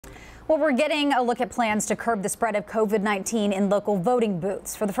Well, we're getting a look at plans to curb the spread of COVID-19 in local voting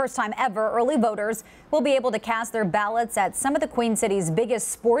booths. For the first time ever, early voters will be able to cast their ballots at some of the Queen City's biggest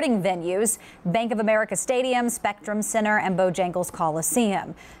sporting venues: Bank of America Stadium, Spectrum Center, and Bojangles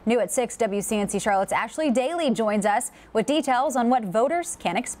Coliseum. New at 6, WCNC Charlotte's Ashley Daly joins us with details on what voters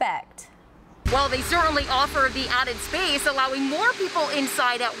can expect. Well, they certainly offer the added space, allowing more people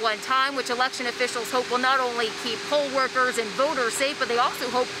inside at one time, which election officials hope will not only keep poll workers and voters safe, but they also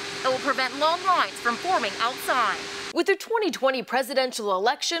hope it will prevent long lines from forming outside. With the 2020 presidential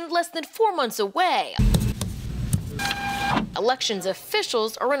election less than 4 months away, elections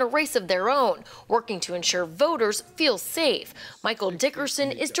officials are in a race of their own, working to ensure voters feel safe. Michael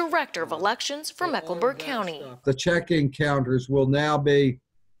Dickerson is director of elections for Mecklenburg County. The check-in counters will now be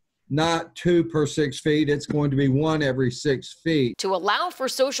not 2 per 6 feet, it's going to be 1 every 6 feet. To allow for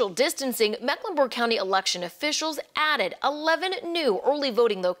social distancing, Mecklenburg County election officials added 11 new early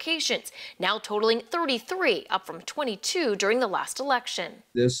voting locations, now totaling 33, up from 22 during the last election.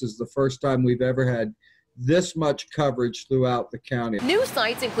 This is the first time we've ever had this much coverage throughout the county. New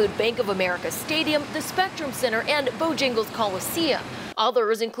sites include Bank of America Stadium, the Spectrum Center, and Bojangles Coliseum.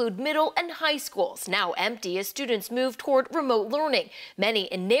 Others include middle and high schools, now empty as students move toward remote learning, many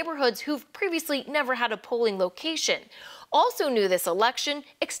in neighborhoods who've previously never had a polling location. Also new this election,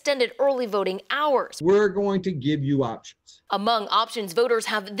 extended early voting hours. We're going to give you options. Among options voters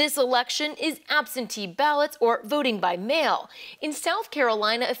have this election is absentee ballots or voting by mail. In South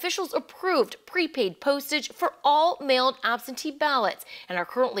Carolina, officials approved prepaid postage for all mailed absentee ballots and are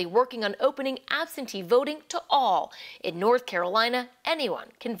currently working on opening absentee voting to all. In North Carolina, anyone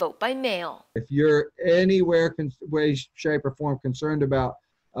can vote by mail. If you're anywhere, way, shape, or form concerned about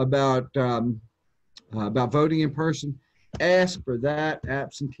voting in person, ask for that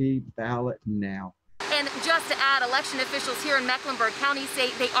absentee ballot now. And just to add, election officials here in Mecklenburg County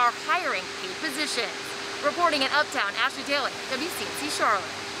say they are hiring paid positions. Reporting in Uptown, Ashley Daly, WCNC Charlotte.